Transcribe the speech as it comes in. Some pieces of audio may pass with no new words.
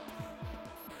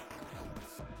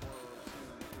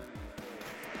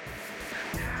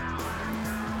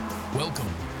Welcome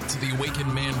to the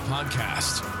Awakened Man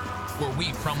podcast, where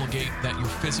we promulgate that your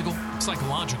physical,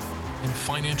 psychological, and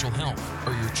financial health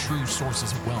are your true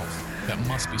sources of wealth that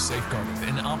must be safeguarded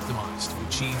and optimized to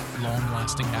achieve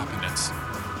long-lasting happiness.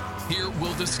 Here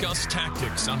we'll discuss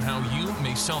tactics on how you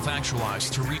may self-actualize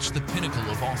to reach the pinnacle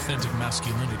of authentic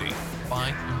masculinity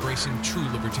by embracing true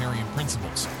libertarian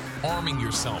principles, arming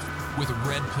yourself with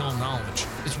red pill knowledge,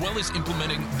 as well as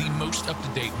implementing the most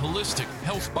up-to-date holistic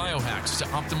health biohacks to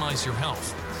optimize your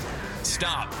health.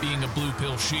 Stop being a blue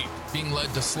pill sheep, being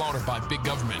led to slaughter by big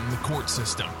government and the court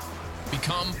system.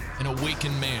 Become an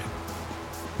awakened man.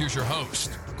 Here's your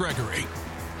host, Gregory.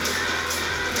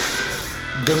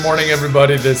 Good morning,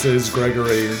 everybody. This is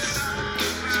Gregory,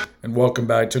 and welcome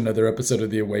back to another episode of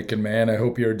The Awakened Man. I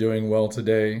hope you're doing well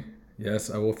today.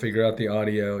 Yes, I will figure out the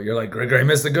audio. You're like, Gregory, I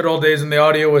missed the good old days when the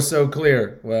audio was so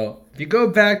clear. Well, if you go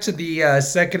back to the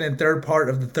second and third part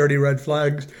of the 30 red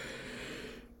flags,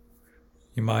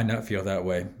 you might not feel that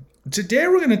way. Today,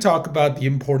 we're going to talk about the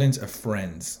importance of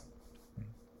friends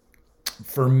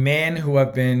for men who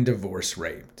have been divorce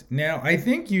raped. Now, I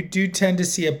think you do tend to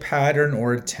see a pattern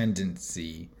or a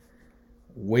tendency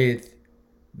with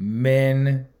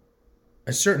men,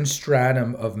 a certain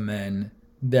stratum of men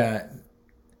that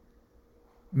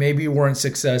maybe weren't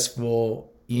successful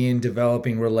in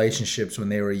developing relationships when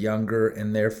they were younger,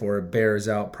 and therefore it bears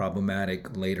out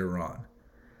problematic later on.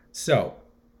 So,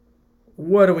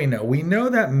 what do we know? We know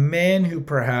that men who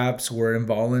perhaps were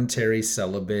involuntary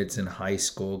celibates in high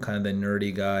school, kind of the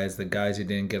nerdy guys, the guys who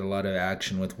didn't get a lot of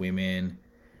action with women,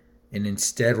 and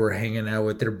instead were hanging out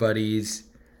with their buddies,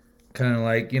 kind of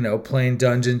like, playing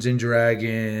Dungeons and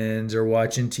Dragons or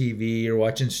watching TV or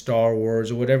watching Star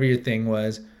Wars or whatever your thing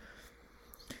was.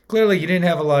 Clearly, you didn't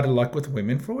have a lot of luck with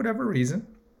women for whatever reason.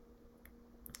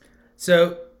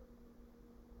 So,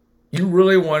 you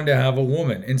really wanted to have a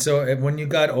woman. And so, when you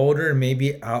got older and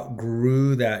maybe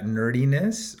outgrew that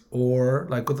nerdiness, or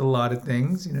like with a lot of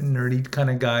things, nerdy kind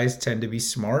of guys tend to be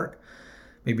smart.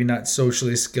 Maybe not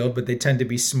socially skilled, but they tend to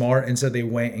be smart. And so, they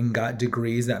went and got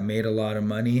degrees that made a lot of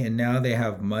money. And now they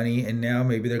have money. And now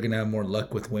maybe they're going to have more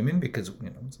luck with women because,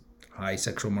 high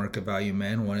sexual market value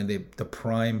men, one of the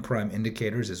prime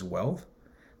indicators is wealth.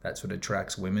 That's what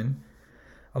attracts women,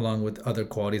 along with other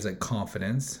qualities like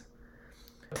confidence.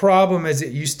 The problem is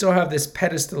that you still have this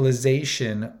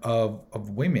pedestalization of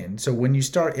women. So when you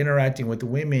start interacting with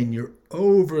women, you're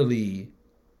overly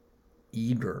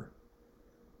eager.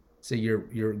 So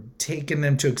you're taking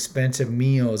them to expensive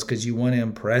meals because you want to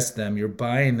impress them. You're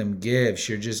buying them gifts.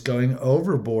 You're just going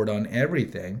overboard on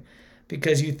everything,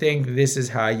 because you think this is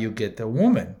how you get the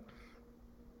woman.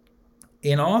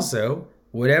 And also,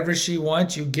 whatever she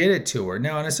wants, you get it to her.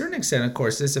 Now, on a certain extent, of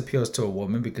course, this appeals to a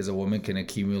woman because a woman can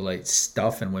accumulate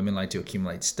stuff, and women like to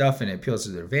accumulate stuff, and it appeals to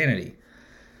their vanity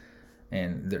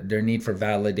and their need for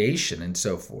validation and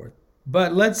so forth.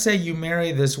 But let's say you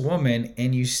marry this woman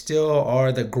and you still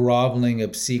are the groveling,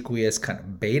 obsequious kind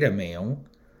of beta male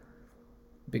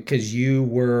because you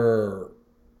were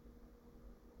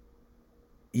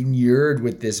inured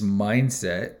with this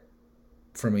mindset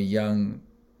from a young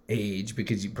age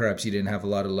because perhaps you didn't have a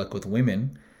lot of luck with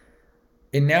women.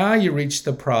 And now you reach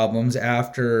the problems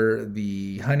after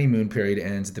the honeymoon period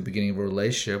ends at the beginning of a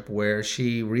relationship where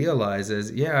she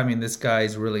realizes, this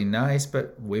guy's really nice,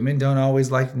 but women don't always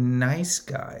like nice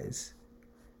guys.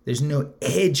 There's no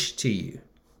edge to you.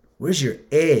 Where's your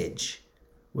edge?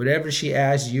 Whatever she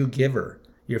asks, you give her.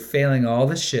 You're failing all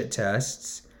the shit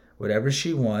tests. Whatever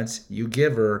she wants, you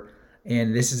give her,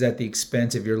 and this is at the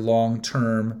expense of your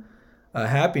long-term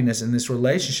happiness in this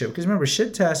relationship. Because remember,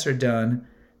 shit tests are done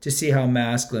to see how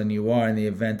masculine you are in the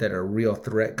event that a real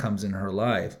threat comes in her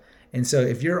life. And so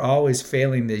if you're always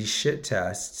failing these shit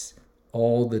tests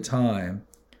all the time,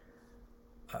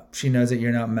 she knows that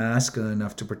you're not masculine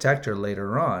enough to protect her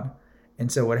later on.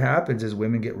 And so what happens is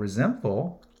women get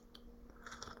resentful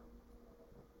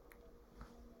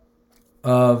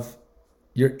of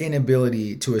your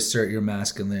inability to assert your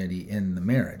masculinity in the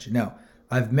marriage. Now,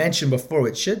 I've mentioned before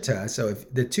with shit tests, so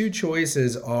if the two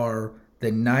choices are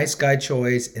the nice guy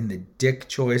choice and the dick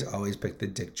choice, I always pick the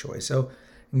dick choice. So,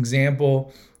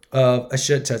 example of a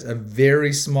shit test, a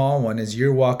very small one, is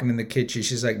you're walking in the kitchen,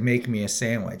 she's like, make me a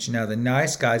sandwich. Now, the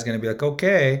nice guy's going to be like,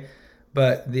 okay,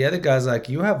 but the other guy's like,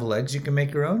 you have legs, you can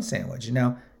make your own sandwich.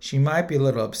 Now, she might be a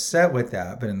little upset with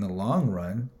that, but in the long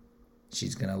run,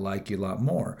 she's going to like you a lot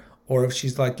more. Or if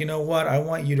she's like, you know what, I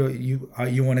want you to, you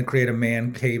want to create a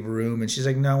man cave room. And she's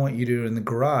like, no, I want you to do it in the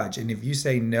garage. And if you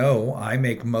say, no, I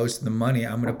make most of the money,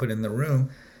 I'm going to put in the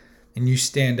room. and you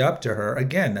stand up to her,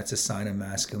 again, that's a sign of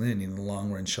masculinity. In the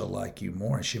long run, she'll like you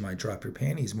more. She might drop your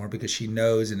panties more because she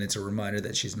knows, and it's a reminder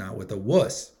that she's not with a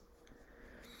wuss.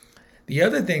 The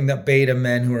other thing that beta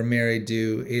men who are married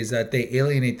do is that they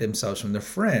alienate themselves from their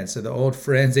friends. So the old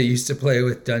friends they used to play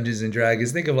with Dungeons and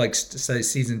Dragons, think of like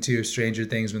season 2 of Stranger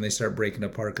Things when they start breaking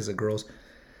apart because of girls.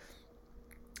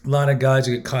 A lot of guys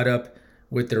who get caught up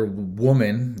with their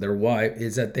woman, their wife,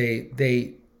 is that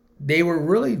they were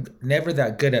really never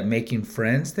that good at making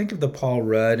friends. Think of the Paul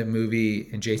Rudd movie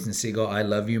and Jason Segel, I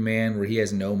Love You Man, where he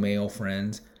has no male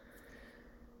friends.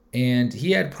 And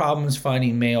he had problems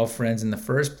finding male friends in the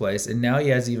first place. And now he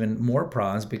has even more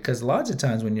problems because lots of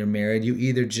times when you're married, you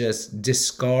either just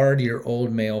discard your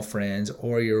old male friends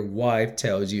or your wife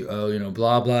tells you, oh,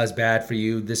 blah, blah is bad for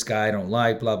you. This guy I don't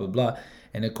like, blah, blah, blah.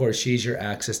 And of course, she's your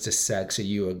access to sex. So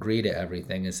you agree to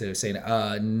everything instead of saying,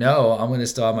 no, I'm going to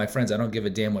still have my friends. I don't give a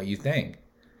damn what you think.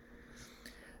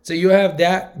 So you have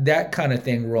that kind of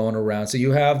thing rolling around. So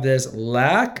you have this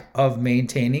lack of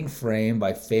maintaining frame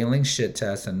by failing shit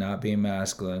tests and not being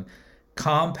masculine,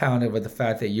 compounded with the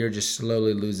fact that you're just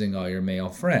slowly losing all your male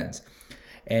friends.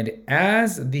 And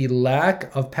as the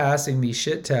lack of passing these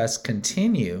shit tests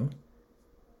continue,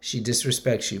 she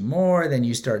disrespects you more. Then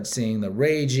you start seeing the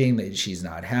raging, that she's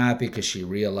not happy because she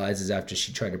realizes after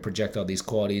she tried to project all these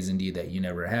qualities indeed that you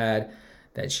never had,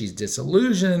 that she's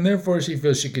disillusioned, and therefore she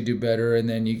feels she could do better. And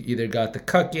then you either got the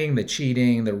cucking, the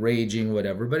cheating, the raging,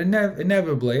 whatever. But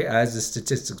inevitably, as the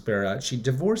statistics bear out, she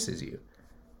divorces you.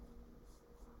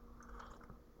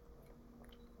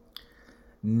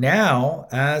 Now,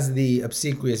 as the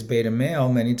obsequious beta male,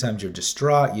 many times you're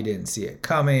distraught, you didn't see it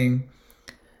coming,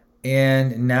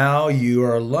 and now you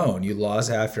are alone. You lost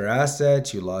half your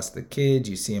assets, you lost the kids,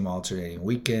 you see him alternating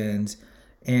weekends,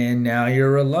 and now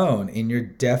you're alone, and you're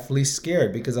deathly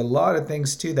scared because a lot of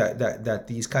things too that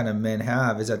these kind of men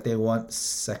have is that they want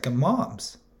second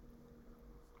moms.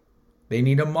 They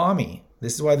need a mommy.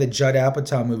 This is why the Judd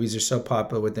Apatow movies are so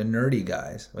popular with the nerdy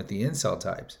guys, with the incel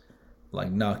types,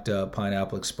 like Knocked Up,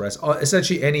 Pineapple Express,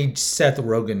 essentially any Seth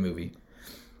Rogen movie,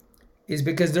 is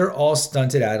because they're all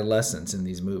stunted adolescents in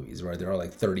these movies, right? They're all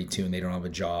like 32 and they don't have a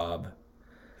job.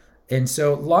 And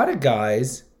so a lot of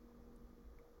guys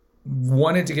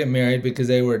wanted to get married because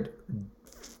they were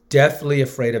deathly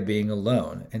afraid of being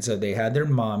alone. And so they had their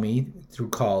mommy through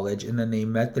college, and then they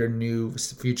met their new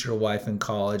future wife in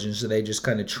college. And so they just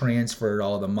kind of transferred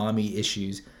all the mommy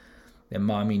issues that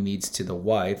mommy needs to the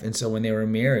wife. And so when they were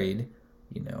married,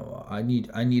 I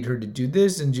need her to do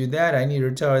this and do that. I need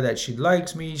her to tell her that she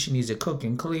likes me. She needs to cook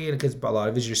and clean, because a lot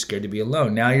of it is you're scared to be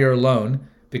alone. Now you're alone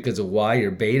because of why?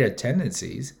 Your beta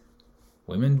tendencies.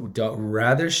 Women don't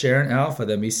rather share an alpha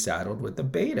than be saddled with the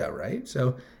beta, right?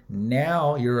 So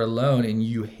now you're alone and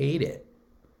you hate it.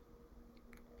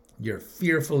 You're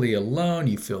fearfully alone.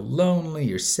 You feel lonely.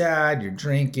 You're sad. You're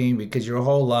drinking because your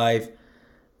whole life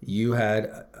you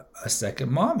had a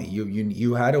second mommy.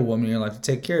 You had a woman in your life to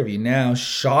take care of you. Now,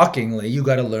 shockingly, you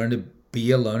got to learn to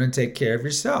be alone and take care of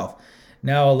yourself.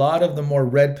 Now, a lot of the more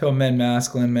red pill men,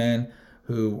 masculine men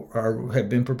who have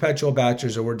been perpetual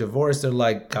bachelors or were divorced, they're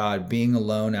like, God, being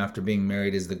alone after being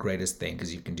married is the greatest thing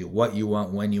because you can do what you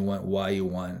want, when you want, why you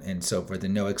want, and so forth,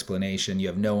 and no explanation. You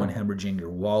have no one hemorrhaging your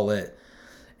wallet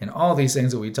and all these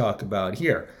things that we talk about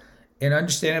here. And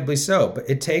understandably so, but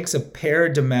it takes a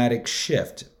paradigmatic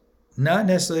shift. Not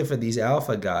necessarily for these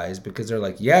alpha guys, because they're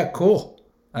like, yeah, cool.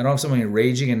 I don't have somebody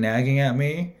raging and nagging at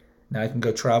me. Now I can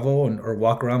go travel or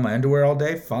walk around my underwear all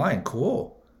day. Fine,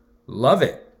 cool. Love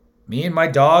it. Me and my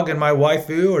dog and my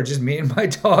waifu, or just me and my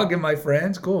dog and my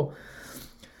friends, cool.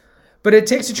 But it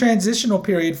takes a transitional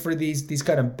period for these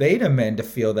kind of beta men to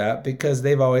feel that, because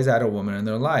they've always had a woman in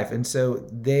their life. And so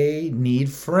they need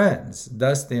friends.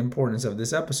 Thus the importance of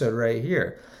this episode right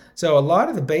here. So a lot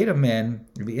of the beta men,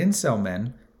 the incel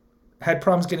men, had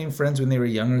problems getting friends when they were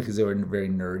younger because they were very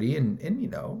nerdy. And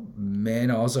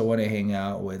men also want to hang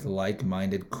out with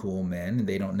like-minded, cool men. And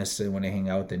they don't necessarily want to hang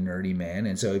out with the nerdy man.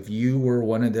 And so if you were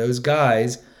one of those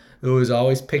guys who was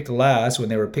always picked last when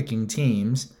they were picking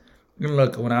teams, and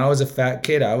look, when I was a fat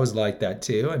kid, I was like that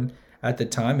too. And at the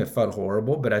time, it felt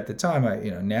horrible. But at the time,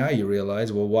 now you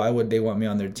realize, well, why would they want me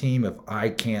on their team if I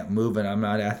can't move and I'm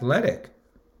not athletic?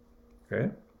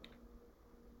 Okay.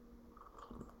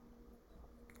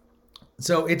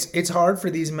 So it's hard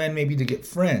for these men maybe to get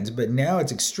friends, but now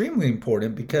it's extremely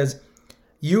important because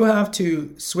you have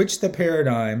to switch the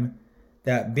paradigm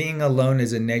that being alone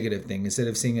is a negative thing instead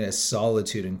of seeing it as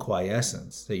solitude and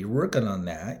quiescence. So you're working on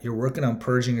that. You're working on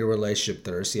purging your relationship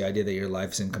thirst, the idea that your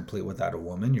life is incomplete without a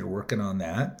woman. You're working on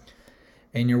that.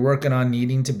 and you're working on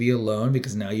needing to be alone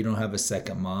because now you don't have a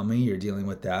second mommy, you're dealing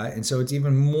with that. And so it's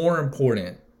even more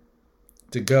important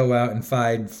to go out and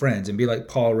find friends and be like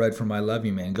Paul Rudd from I Love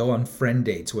You Man. Go on friend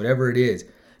dates, whatever it is.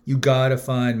 You gotta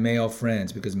find male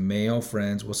friends because male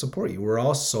friends will support you. We're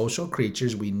all social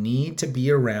creatures. We need to be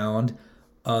around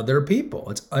other people.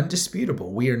 It's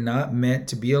undisputable. We are not meant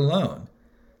to be alone.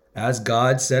 As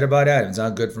God said about Adam, it's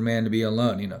not good for man to be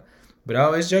alone. But I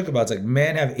always joke about it's like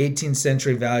men have 18th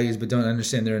century values but don't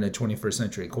understand they're in a 21st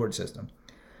century court system.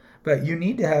 But you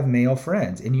need to have male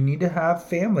friends and you need to have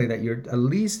family that you're at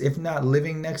least, if not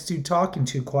living next to, talking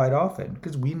to quite often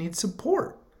because we need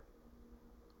support.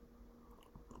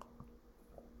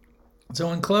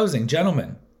 So in closing,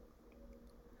 gentlemen,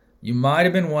 you might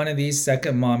have been one of these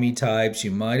second mommy types.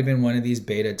 You might have been one of these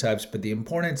beta types. But the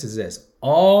importance is this.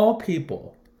 All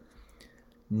people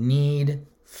need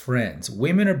friends.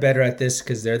 Women are better at this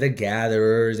because they're the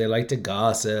gatherers. They like to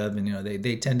gossip and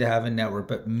they tend to have a network.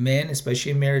 But men,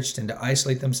 especially in marriage, tend to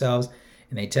isolate themselves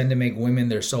and they tend to make women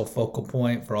their sole focal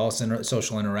point for all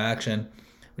social interaction,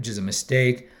 which is a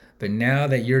mistake. But now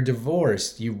that you're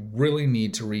divorced, you really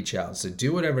need to reach out. So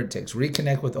do whatever it takes.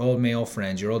 Reconnect with old male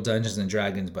friends, your old Dungeons and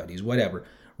Dragons buddies, whatever.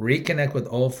 Reconnect with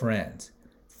old friends.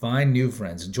 Find new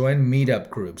friends. Join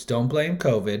meetup groups. Don't blame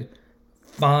COVID.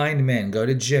 Find men. Go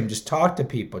to gym. Just talk to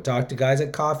people. Talk to guys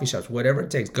at coffee shops. Whatever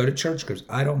it takes. Go to church groups.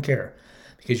 I don't care.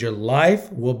 Because your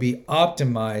life will be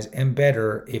optimized and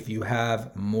better if you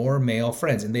have more male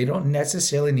friends. And they don't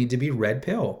necessarily need to be red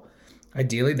pill.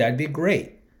 Ideally, that'd be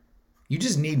great. You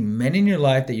just need men in your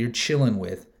life that you're chilling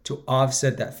with to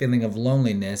offset that feeling of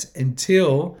loneliness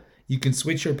until you can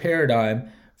switch your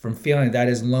paradigm from feeling that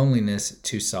is loneliness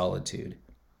to solitude.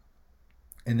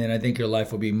 And then I think your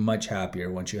life will be much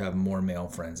happier once you have more male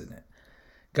friends in it.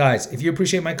 Guys, if you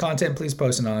appreciate my content, please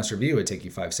post an honest review. It'll take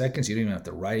you 5 seconds. You don't even have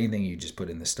to write anything. You just put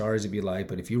in the stars if you like.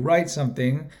 But if you write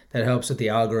something that helps with the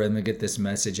algorithm to get this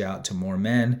message out to more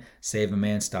men, save a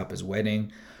man, stop his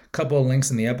wedding. Couple of links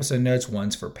in the episode notes.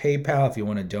 One's for PayPal if you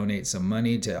want to donate some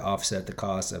money to offset the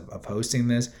cost of hosting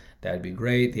this. That'd be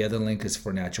great. The other link is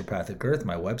for Naturopathic Earth,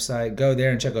 my website. Go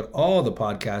there and check out all the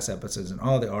podcast episodes and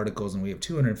all the articles. And we have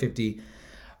 250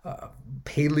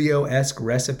 paleo-esque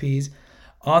recipes.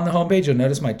 On the homepage, you'll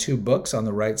notice my 2 books on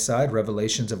the right side,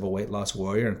 Revelations of a Weight Loss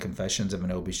Warrior and Confessions of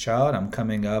an Obese Child. I'm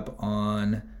coming up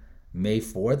on May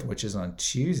 4th, which is on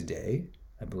Tuesday,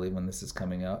 I believe when this is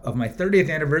coming out, of my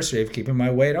 30th anniversary of keeping my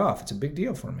weight off. It's a big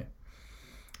deal for me.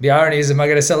 The irony is, am I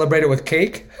going to celebrate it with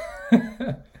cake?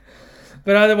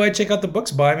 But either way, check out the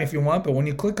books. Buy them if you want. But when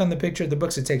you click on the picture of the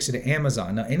books, it takes you to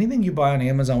Amazon. Now, anything you buy on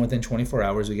Amazon within 24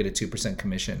 hours, we get a 2%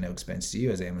 commission, no expense to you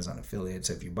as Amazon affiliate.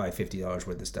 So if you buy $50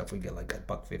 worth of stuff, we get like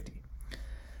 $1.50.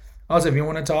 Also, if you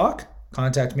want to talk,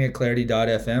 contact me at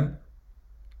clarity.fm.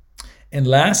 And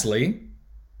lastly,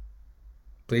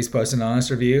 please post an honest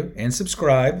review and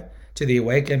subscribe to The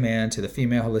Awakened Man, to the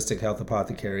Female Holistic Health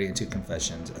Apothecary, and to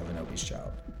Confessions of an Obese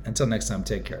Child. Until next time,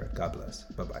 take care. God bless.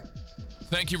 Bye-bye.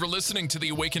 Thank you for listening to the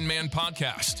Awakened Man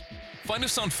podcast. Find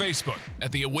us on Facebook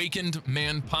at the Awakened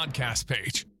Man podcast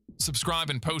page. Subscribe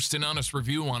and post an honest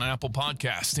review on Apple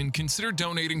Podcasts and consider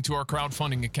donating to our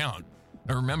crowdfunding account.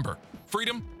 And remember,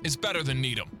 freedom is better than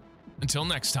Needham. Until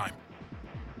next time.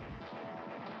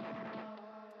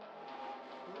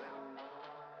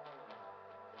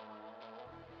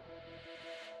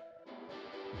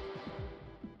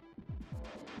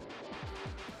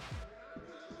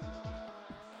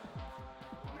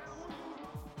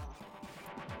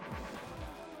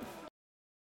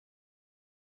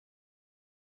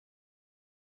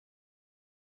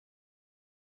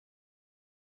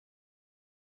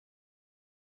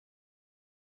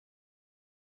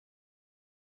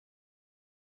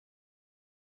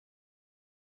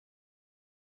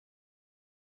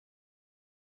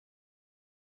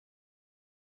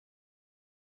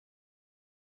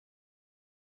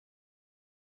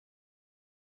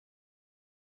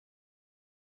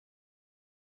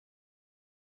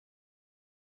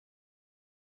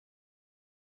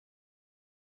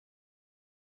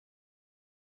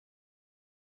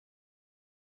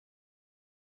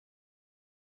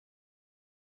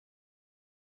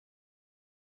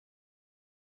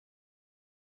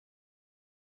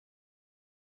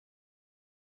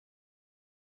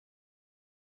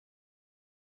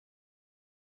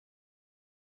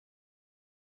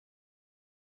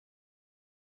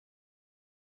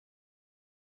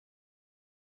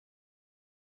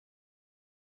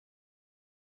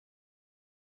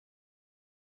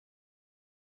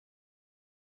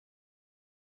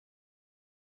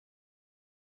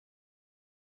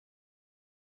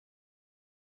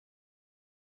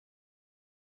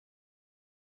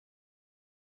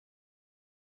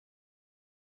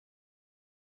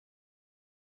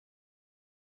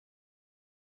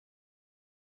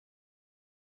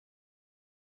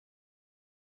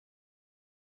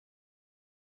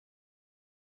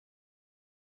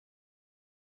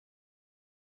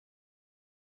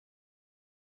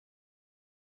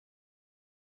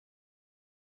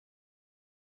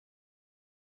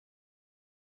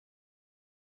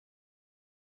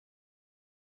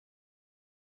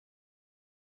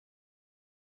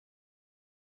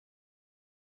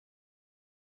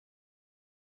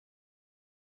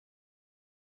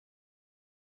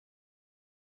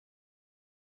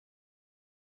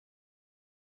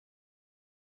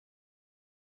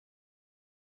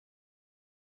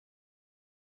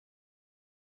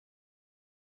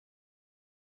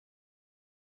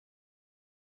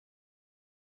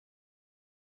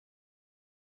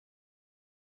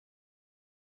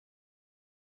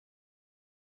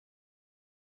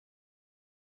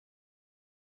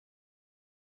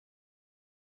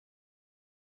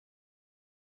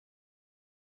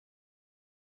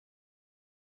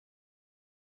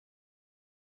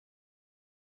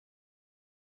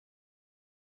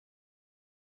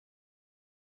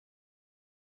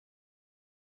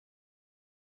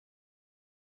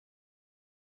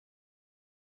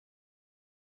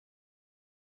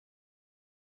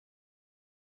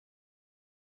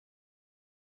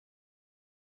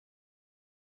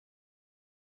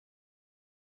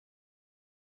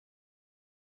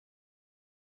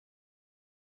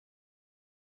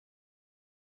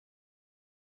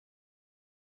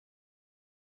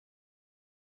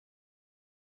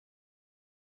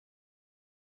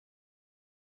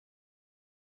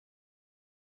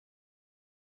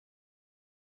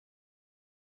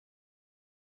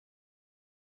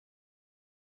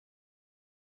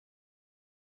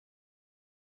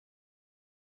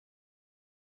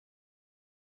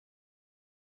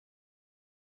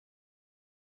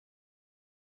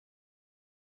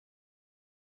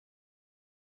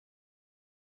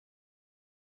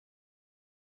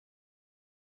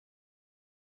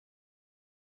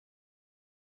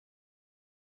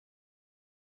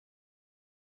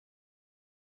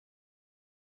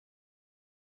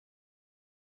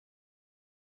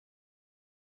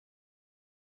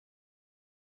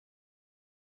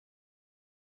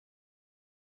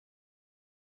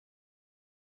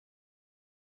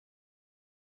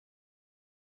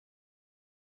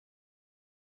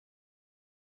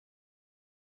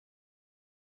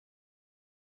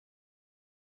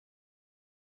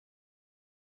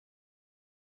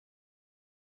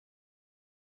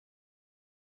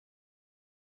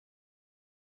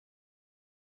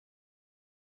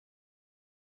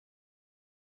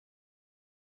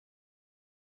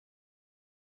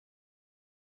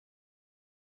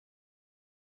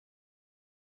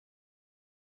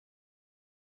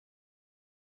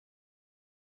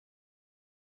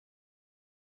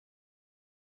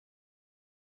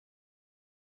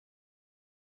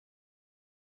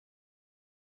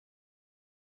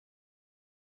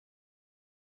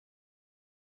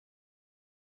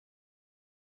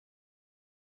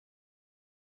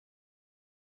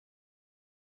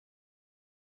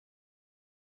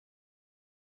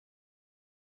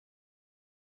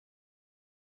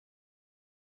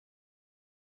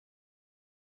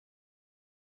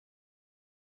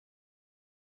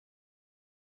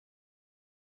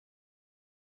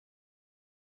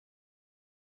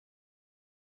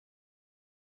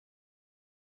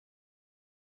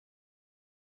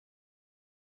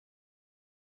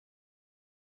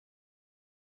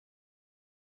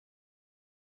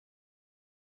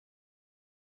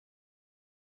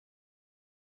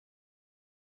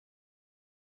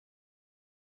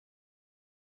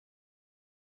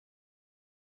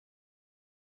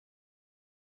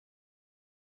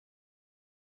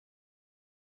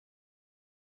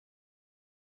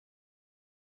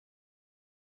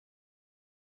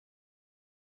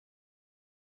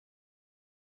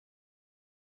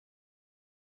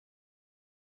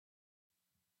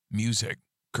 Music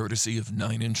courtesy of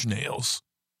Nine Inch Nails.